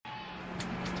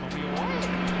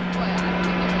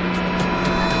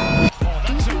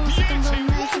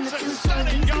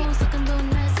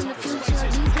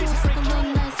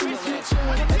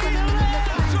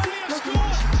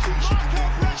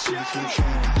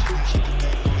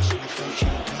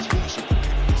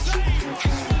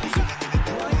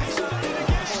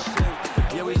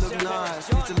Yeah, we look nice,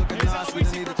 future looking nice, we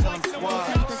don't need to tell them twice.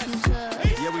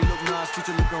 Yeah, we look nice,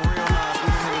 future looking real nice, we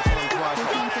don't need to tell them twice.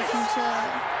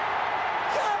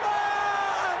 Come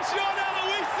on! John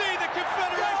Aloisi, the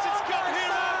Confederations Cup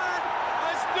hero,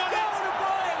 has done it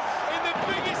in the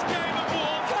biggest game of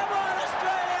all. Come on,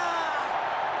 Australia!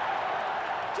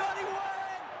 Johnny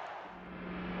Wayne!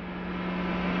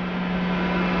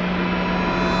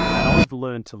 And I've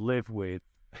learned to live with,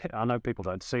 I know people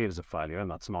don't see it as a failure, and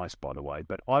that's nice, by the way,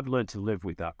 but I've learned to live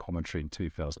with that commentary in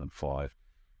 2005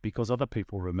 because other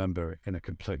people remember it in a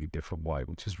completely different way,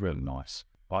 which is really nice.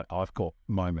 I've got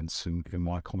moments in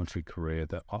my commentary career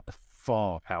that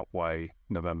far outweigh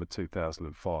November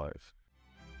 2005.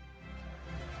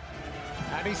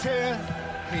 And he's here.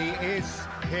 He is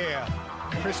here.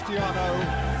 Cristiano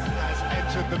has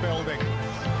entered the building.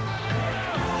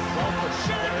 Welcome,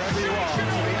 wherever you are, to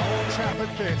the Old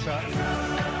Trafford Theatre.